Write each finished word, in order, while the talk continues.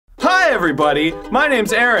everybody, my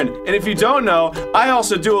name's Aaron, and if you don't know, I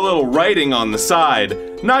also do a little writing on the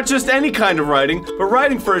side. Not just any kind of writing, but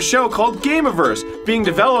writing for a show called Gameverse, being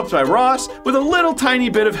developed by Ross with a little tiny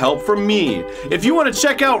bit of help from me. If you want to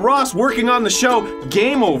check out Ross working on the show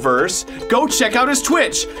Gameverse, go check out his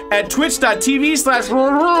Twitch at twitch.tv/.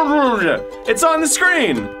 It's on the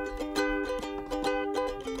screen.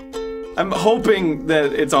 I'm hoping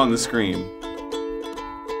that it's on the screen.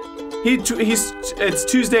 It's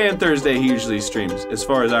Tuesday and Thursday he usually streams, as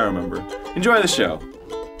far as I remember. Enjoy the show.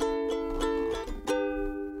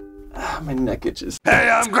 My neck itches. Hey,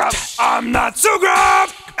 I'm Grumps. I'm not so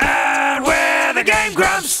Grump, and we're the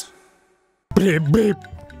GameGrumps. Beep beep.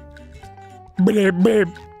 Beep beep.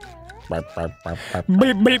 Beep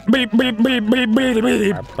beep beep beep beep beep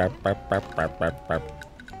beep.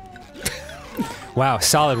 Wow,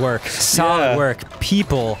 solid work. Solid work.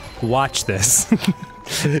 People watch this.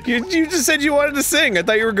 You just said you wanted to sing. I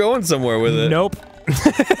thought you were going somewhere with it. Nope.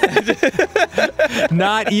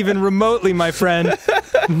 Not even remotely, my friend.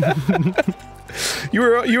 You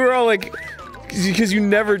were all like, because you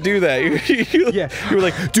never do that. You were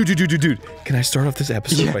like, dude, can I start off this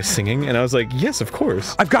episode by singing? And I was like, yes, of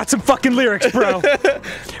course. I've got some fucking lyrics, bro.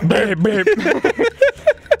 Beep beep.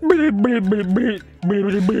 Beep beep beep beep beep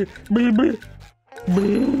beep beep beep.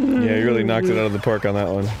 Yeah, you really knocked it out of the park on that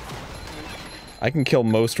one. I can kill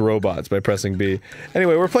most robots by pressing B.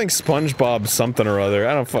 Anyway, we're playing Spongebob something or other.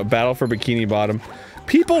 I don't know, Battle for Bikini Bottom.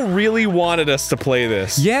 People really wanted us to play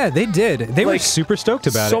this. Yeah, they did. They were super stoked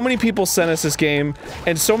about it. So many people sent us this game,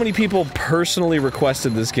 and so many people personally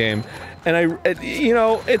requested this game. And you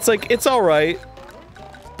know, it's like, it's alright,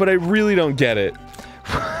 but I really don't get it.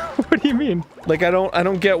 What do you mean? Like, I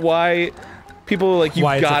don't get why people are like, you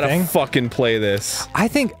gotta fucking play this. I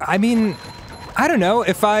mean, I don't know,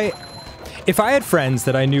 if I had friends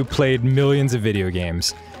that I knew played millions of video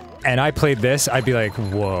games, and I played this, I'd be like,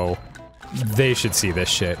 whoa, they should see this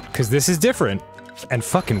shit, because this is different, and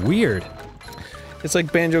fucking weird. It's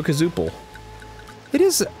like Banjo-Kazooie. It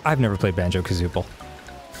is- I've never played Banjo-Kazooie.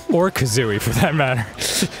 Or Kazooie, for that matter.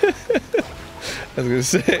 I was gonna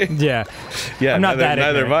say. Yeah. Yeah, I'm not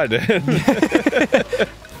neither have I did.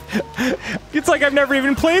 It's like I've never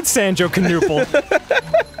even played Sanjo-Kanoopal.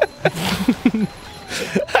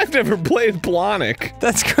 I've never played Blonic.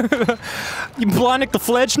 That's good. You Blonic the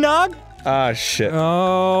Fledgenog? Ah, shit.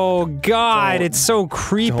 Oh, God, it's so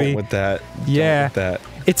creepy. Don't with that. Yeah. Don't with that.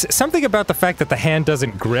 It's something about the fact that the hand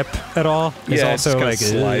doesn't grip at all. It's also it like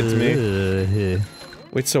slides me.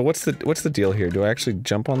 Wait, so what's the deal here? Do I actually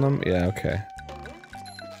jump on them? Yeah, okay.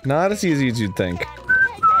 Not as easy as you'd think.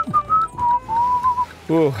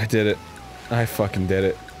 Ooh, I did it. I fucking did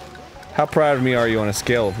it. How proud of me are you on a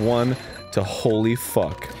scale of 1 to holy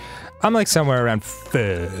fuck? I'm like somewhere around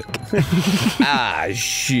fuck. Ah,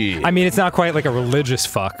 shit. I mean, it's not quite like a religious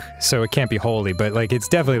fuck, so it can't be holy, but like, it's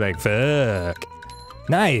definitely like fuck.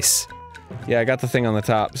 Nice. Yeah, I got the thing on the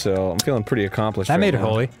top, so I'm feeling pretty accomplished That right made it now.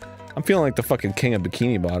 holy. I'm feeling like the fucking king of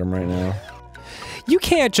Bikini Bottom right now. You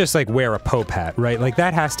can't just like wear a pope hat, right? Like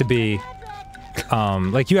that has to be,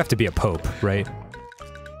 like you have to be a pope, right?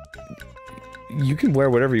 You can wear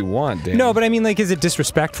whatever you want, Dan. No, but I mean, like, is it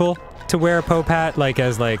disrespectful to wear a pope hat, like,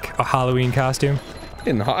 as, like, a Halloween costume?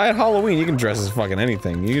 At Halloween, you can dress as fucking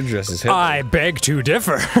anything. You can dress as Hitler. I beg to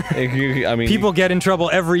differ. I mean... People get in trouble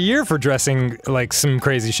every year for dressing, like, some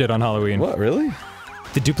crazy shit on Halloween. What, really?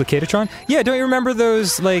 The Duplicatatron? Yeah, don't you remember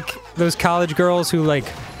those, like, those college girls who, like,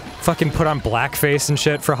 fucking put on blackface and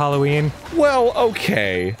shit for Halloween? Well,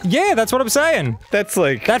 okay. Yeah, that's what I'm saying. That's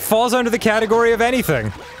like... That falls under the category of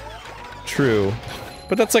anything. True.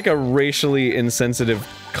 But that's like a racially insensitive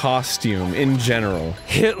costume in general.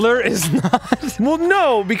 Hitler is not? Well,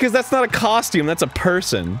 no, because that's not a costume, that's a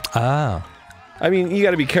person. Oh. I mean, you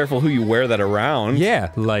gotta be careful who you wear that around.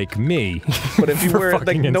 Yeah, like me. But if you wear it,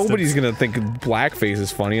 like, instance. nobody's gonna think blackface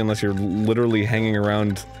is funny unless you're literally hanging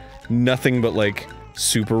around nothing but, like,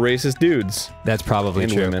 super racist dudes. That's probably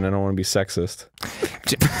and true. women, I don't want to be sexist.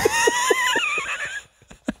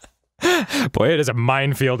 Boy, it is a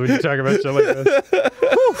minefield when you talk about shit like this.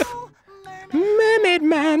 Mermaid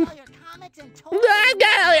Man. I've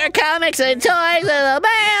got all your comics and toys in the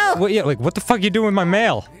mail! What, yeah, like, what the fuck you doing with my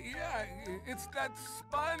mail? Yeah, it's that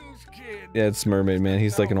sponge kid. Yeah, it's Mermaid Man.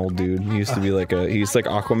 He's like an old dude. He used to be like he's like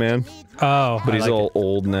Aquaman. Oh, but he's like all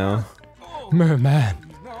old now. Merman.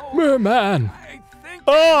 Merman.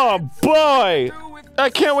 Oh, boy! I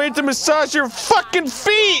can't wait to massage your fucking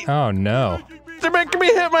feet! Oh, no. They're making me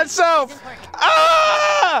hit myself!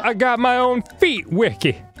 Ah! I got my own feet,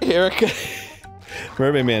 Wiki. Here it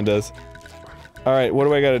Mermaid Man does. Alright, what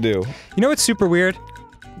do I gotta do? You know what's super weird?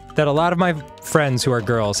 that a lot of my friends who are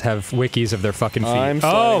girls have wikis of their fucking feet. I'm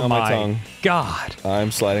sliding on my tongue. God.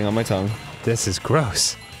 I'm sliding on my tongue. This is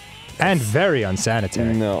gross. And very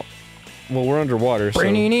unsanitary. No. Well, we're underwater, so...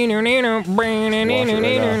 And...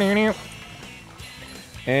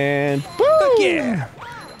 Fuck yeah!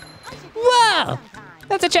 Whoa!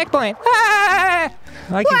 That's a checkpoint. Ah!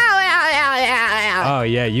 Oh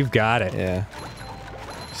yeah, you've got it. Yeah.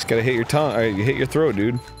 Just gotta hit your tongue. Alright, you hit your throat,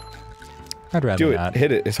 dude. I'd rather Do it. not.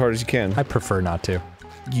 Hit it as hard as you can. I prefer not to.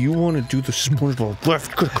 You want to do the SpongeBob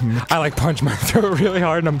left click. I like punch my throat really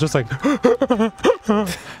hard and I'm just like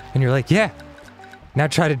and you're like, yeah. Now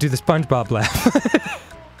try to do the SpongeBob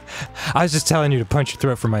laugh. I was just telling you to punch your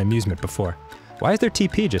throat for my amusement before. Why is there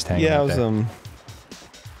TP just hanging out there? Yeah, I was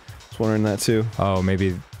wondering that too. Oh,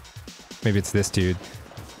 maybe it's this dude.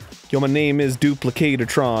 Yo, my name is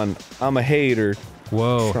Duplicatortron. I'm a hater.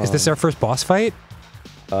 Whoa. Tron. Is this our first boss fight?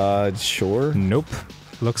 Sure. Nope.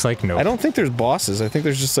 Looks like nope. I don't think there's bosses. I think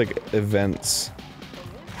there's just like events.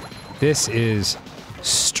 This is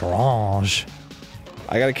strange.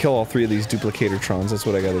 I gotta kill all 3 of these Duplicatortrons. That's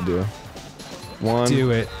what I gotta do. 1.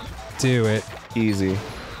 Do it. Do it. Easy.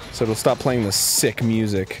 So it'll stop playing the sick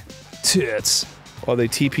music. Tits. Oh, they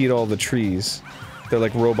TP'd all the trees. They're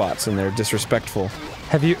like robots and they're disrespectful.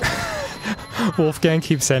 Have you... Wolfgang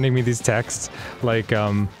keeps sending me these texts, like,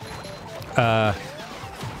 have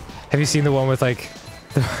you seen the one with, like,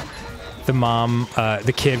 the mom,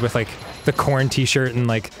 the kid with, like, the corn t-shirt and,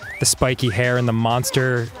 like, the spiky hair and the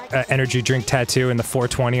monster energy drink tattoo and the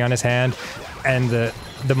 420 on his hand, and the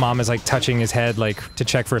mom is, like, touching his head, like, to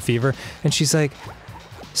check for a fever, and she's like,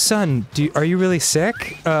 son, are you really sick?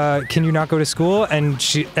 Can you not go to school? And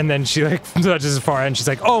then she like touches his forehead and she's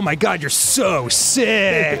like, oh my god, you're so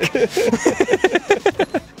sick!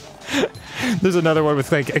 There's another one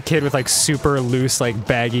with like a kid with like super loose, like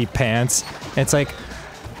baggy pants. And it's like,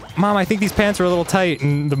 Mom, I think these pants are a little tight.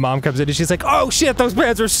 And the mom comes in and she's like, oh shit, those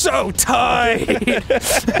pants are so tight!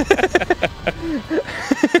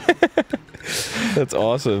 That's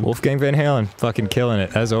awesome. Wolfgang Van Halen, fucking killing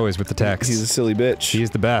it, as always with the text. He's a silly bitch. He's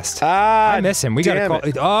the best. Ah, I miss him. We gotta call.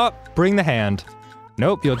 Oh, bring the hand.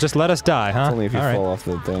 Nope, you'll just let us die, huh? It's only if you All right. fall off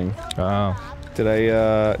the thing. Oh. Did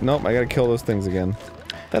I, nope, I gotta kill those things again.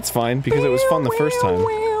 That's fine, because it was fun the first time.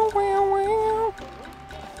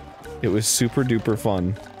 It was super duper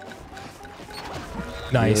fun.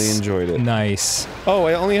 Nice. Really enjoyed it. Nice. Oh,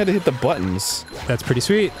 I only had to hit the buttons. That's pretty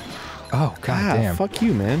sweet. Oh, god damn. Fuck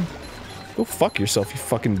you, man. Go fuck yourself, you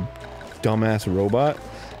fucking dumbass robot.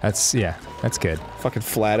 That's good. Fucking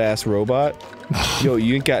flat-ass robot. Yo,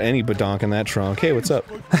 you ain't got any badonk in that trunk. Hey, what's up?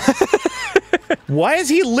 Why is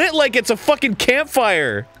he lit like it's a fucking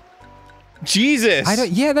campfire? Jesus!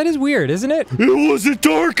 Yeah, that is weird, isn't it? It was a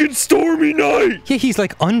dark and stormy night! Yeah, he's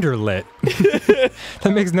like underlit.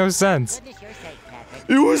 That makes no sense.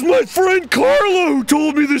 It was my friend Carla who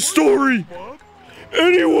told me this story!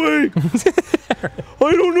 Anyway!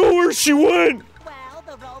 I don't know where she went!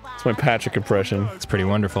 It's my Patrick impression. It's pretty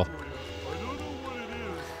wonderful.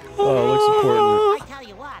 Oh, it looks important.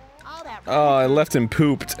 Oh, I left him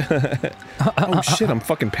pooped. Oh shit, I'm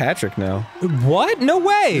fucking Patrick now. What? No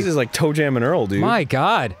way! This is like Toe Jam and Earl, dude. My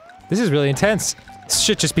god. This is really intense. This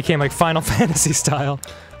shit just became like Final Fantasy style.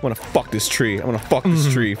 I'm gonna fuck this tree. I'm gonna fuck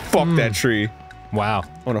this tree. Fuck that tree. Wow.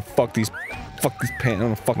 I'm gonna fuck these pants. I'm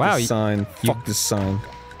gonna fuck this sign. Fuck this sign.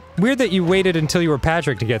 Weird that you waited until you were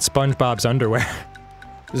Patrick to get SpongeBob's underwear.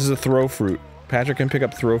 This is a throw fruit. Patrick can pick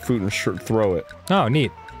up throw fruit and throw it. Oh,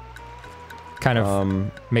 neat. Kind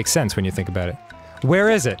of makes sense when you think about it.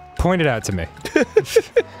 Where is it? Point it out to me.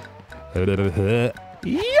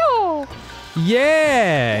 Yo!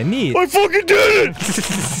 Yeah, neat. I fucking did it!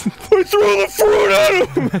 I threw the fruit at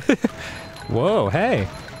him! Whoa, hey.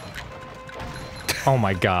 Oh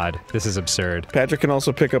my god, this is absurd. Patrick can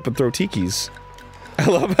also pick up and throw tikis. I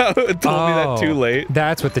love how it told me that too late.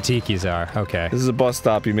 That's what the tikis are, okay. This is a bus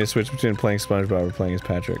stop. You may switch between playing SpongeBob or playing as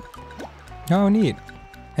Patrick. Oh, neat.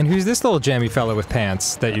 And who's this little jammy fellow with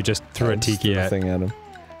pants that you just threw a tiki at? Thing at him.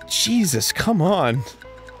 Jesus, come on.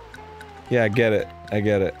 Yeah, I get it. I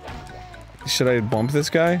get it. Should I bump this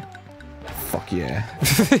guy? Fuck yeah.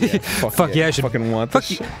 Fuck yeah, I should fucking want this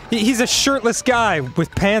shit. He's a shirtless guy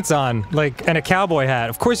with pants on, like, and a cowboy hat.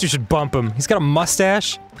 Of course you should bump him. He's got a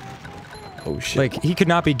mustache. Oh shit. Like, he could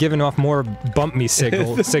not be giving off more bump me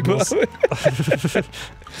signals.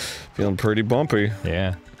 Feeling pretty bumpy.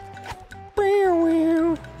 Yeah.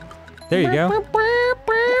 There you go.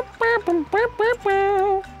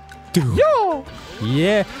 Dude. Yo!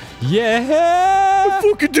 Yeah. Yeah! I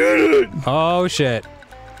fucking did it! Oh shit.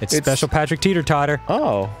 It's special Patrick Teeter Totter.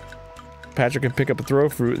 Oh. Patrick can pick up a throw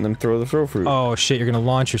fruit and then throw the throw fruit. Oh shit, you're gonna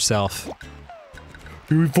launch yourself.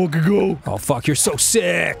 Here we fucking go! Oh fuck, you're so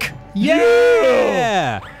sick!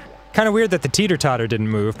 Yeah! Kinda weird that the teeter-totter didn't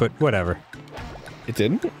move, but whatever. It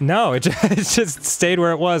didn't? No, it just stayed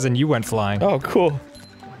where it was and you went flying. Oh, cool.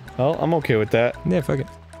 Well, I'm okay with that. Yeah, fuck it.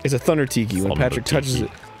 It's a thunder tiki. When Patrick touches it,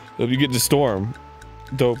 you get the storm.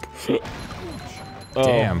 Dope. Oh,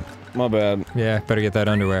 Damn. My bad. Yeah, better get that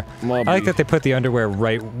underwear. My I like bad. that they put the underwear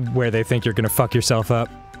right where they think you're gonna fuck yourself up.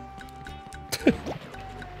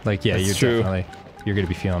 Like, yeah, That's you're true. you're gonna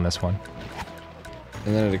be feeling this one.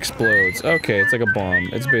 And then it explodes. Okay, it's like a bomb.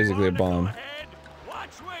 It's basically a bomb.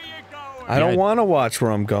 I don't want to watch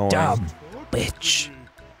where I'm going. Dumb bitch.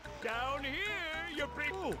 Down here, you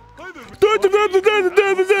big.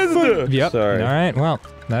 Yep. Sorry. Alright, well,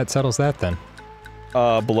 that settles that then.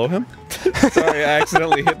 Below him? Sorry, I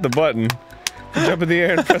accidentally hit the button. Jump in the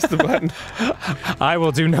air and press the button. I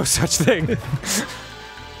will do no such thing.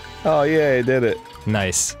 Oh yeah, I did it.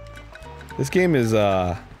 Nice. This game is,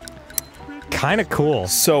 Kinda cool.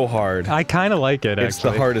 so hard. I kinda like it, It's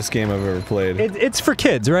actually. the hardest game I've ever played. It's for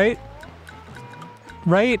kids, right?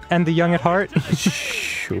 Right? And the young at heart?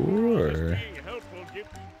 Sure.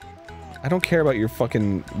 I don't care about your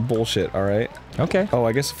fucking bullshit, alright? Okay. Oh,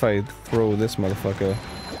 I guess if I throw this motherfucker,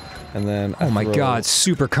 and then I Oh my throw- god,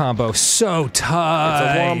 super combo, so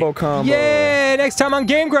tight! It's a wombo combo. Yeah! Next time on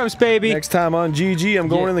Game Grumps, baby! Next time on GG, I'm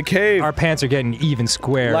going Yeah. in the cave. Our pants are getting even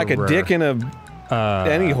square. Like a dick in a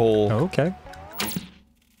any hole. Okay.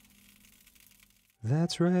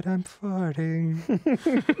 That's right, I'm farting.